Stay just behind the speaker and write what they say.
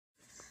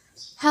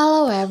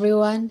Hello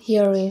everyone,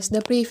 here is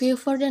the preview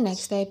for the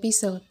next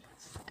episode.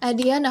 At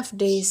the end of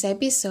this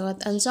episode,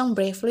 Eun-sung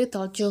bravely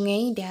told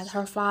JungAe that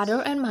her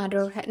father and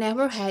mother had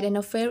never had an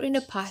affair in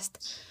the past.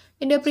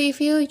 In the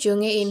preview,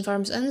 JungAe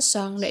informs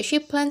Eun-sung that she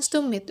plans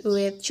to meet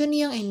with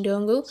Chunyoung and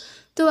Donggu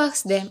to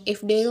ask them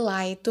if they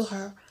lied to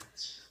her.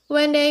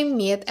 When they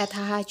meet at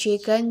Haha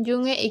Chicken,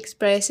 JungAe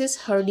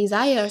expresses her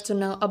desire to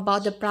know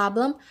about the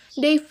problem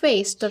they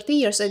faced 30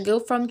 years ago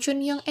from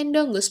Chunyoung and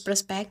Donggu's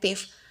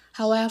perspective.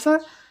 However,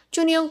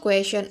 Chunyoung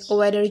questions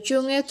whether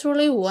JungAe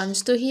truly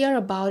wants to hear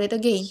about it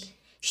again.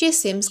 She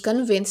seems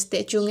convinced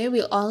that JungAe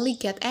will only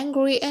get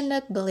angry and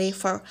not believe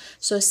her,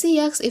 so she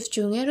asks if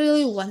JungAe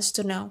really wants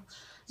to know.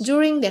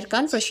 During their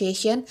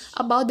conversation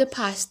about the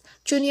past,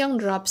 Chunyoung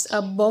drops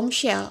a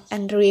bombshell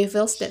and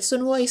reveals that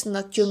Sunwo is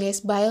not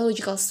JungAe's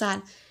biological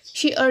son.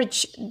 She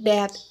urged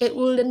that it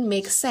wouldn't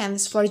make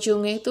sense for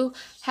JungAe to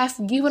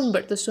have given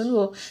birth to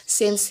Sunwo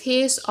since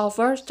he is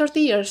over 30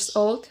 years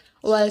old,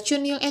 while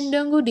Chunyoung and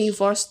Donggu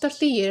divorced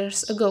 30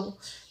 years ago.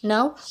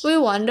 Now, we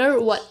wonder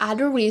what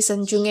other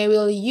reason JungAe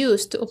will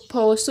use to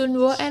oppose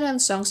Sunwo and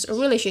Eun-sung's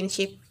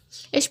relationship,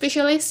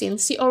 especially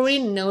since she already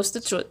knows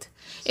the truth.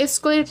 It's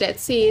clear that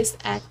she is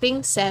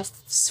acting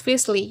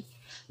selfishly.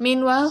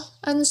 Meanwhile,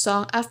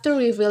 Eun-sung, after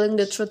revealing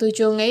the truth to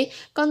JungAe,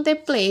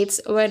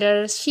 contemplates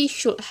whether she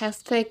should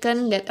have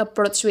taken that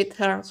approach with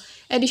her.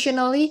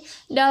 Additionally,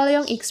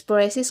 Dalyong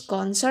expresses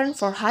concern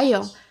for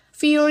Hayoung,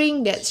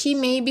 fearing that she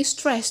may be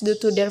stressed due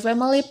to their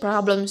family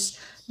problems.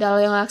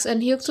 Dalyong asks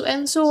Eun-hyuk to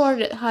ensure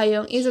that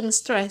Hayoung isn't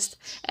stressed,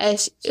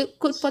 as it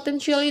could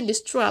potentially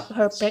disrupt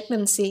her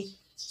pregnancy.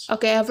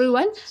 Okay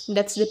everyone,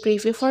 that's the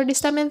preview for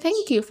this time and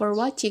thank you for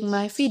watching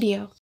my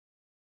video.